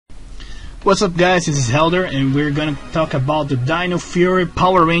What's up guys, this is Helder and we're gonna talk about the Dino Fury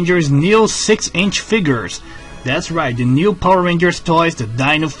Power Rangers new 6-inch figures. That's right, the new Power Rangers toys, the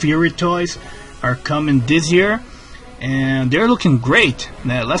Dino Fury toys, are coming this year and they're looking great.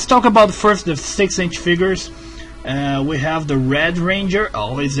 Now let's talk about first the 6-inch figures. We have the Red Ranger,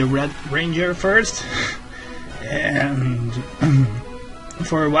 always the Red Ranger first. And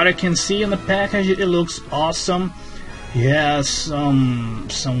for what I can see in the package, it looks awesome. He has some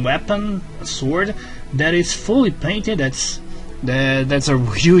weapon, a sword that is fully painted. That's a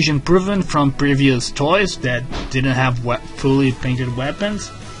huge improvement from previous toys that didn't have fully painted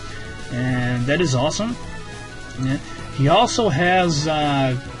weapons, and that is awesome. Yeah. He also has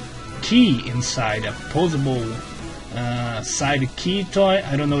a key inside, a posable side key toy.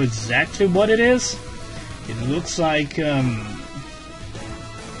 I don't know exactly what it is. It looks like I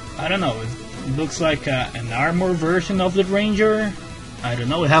don't know. It looks like an armor version of the Ranger. I don't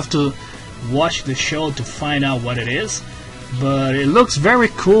know. We have to watch the show to find out what it is. But it looks very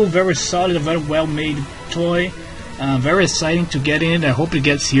cool, very solid, a very well made toy. Very exciting to get in. I hope it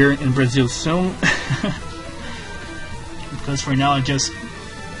gets here in Brazil soon. Because for now I just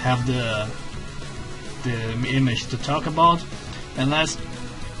have the image to talk about. And let's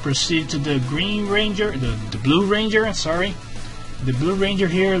proceed to the Green Ranger, the Blue Ranger, sorry. The Blue Ranger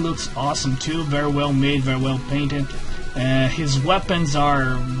here looks awesome too, very well made, very well painted. His weapons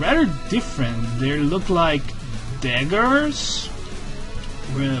are rather different. They look like daggers,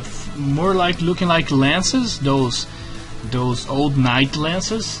 with more like looking like lances. Those old knight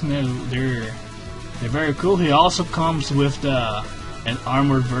lances. They're very cool. He also comes with an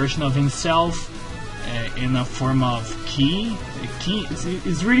armored version of himself in a form of key. A key.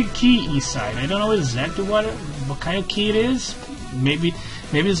 It's really key side. I don't know exactly what kind of key it is. Maybe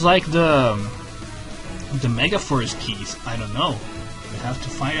it's like the Megaforce keys. I don't know. We have to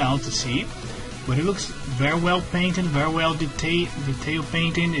find out to see. But it looks very well painted, very well detail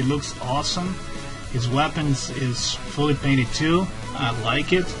painting. It looks awesome. His weapons is fully painted too. I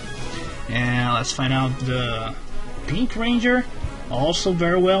like it. And let's find out the Pink Ranger. Also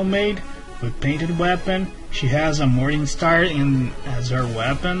very well made with painted weapon. She has a Morning Star as her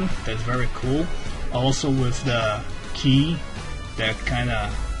weapon. That's very cool. Also with the key. That kind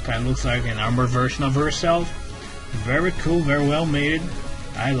of looks like an armor version of herself. Very cool, very well made.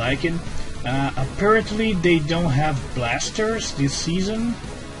 I like it. Apparently they don't have blasters this season.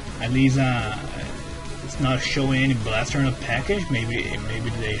 At least it's not showing any blaster in the package. Maybe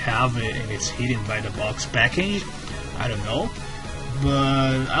they have it and it's hidden by the box package. I don't know.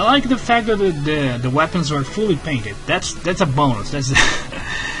 But I like the fact that the weapons are fully painted. That's a bonus.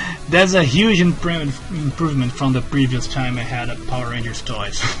 That's a huge improvement from the previous time I had Power Rangers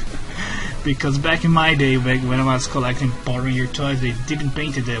toys. Because back in my day, when I was collecting Power Ranger toys, they didn't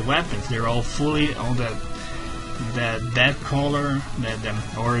paint the weapons. They're all fully on that color,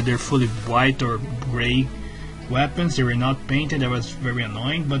 or they're fully white or gray weapons. They were not painted. That was very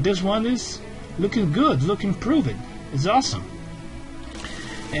annoying. But this one is looking good, looking improved. It's awesome.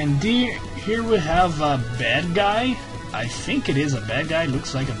 And here we have a bad guy. I think it is a bad guy.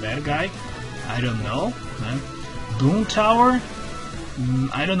 Looks like a bad guy. I don't know. Boom Tower.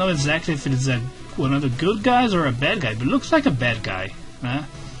 I don't know exactly if it is one of the good guys or a bad guy, but it looks like a bad guy.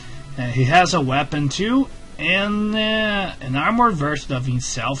 He has a weapon too, and an armored version of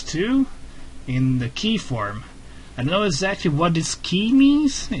himself too, in the key form. I don't know exactly what this key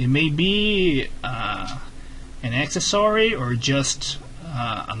means. It may be an accessory or just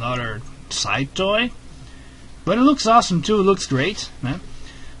another side toy. But it looks awesome too, it looks great.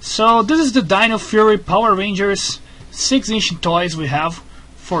 So this is the Dino Fury Power Rangers 6-inch toys we have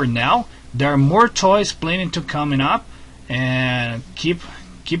for now. There are more toys planning to coming up, and keep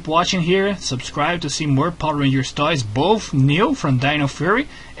watching here. Subscribe to see more Power Rangers toys, both new from Dino Fury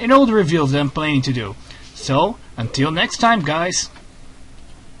and old reviews that I'm planning to do. So until next time guys.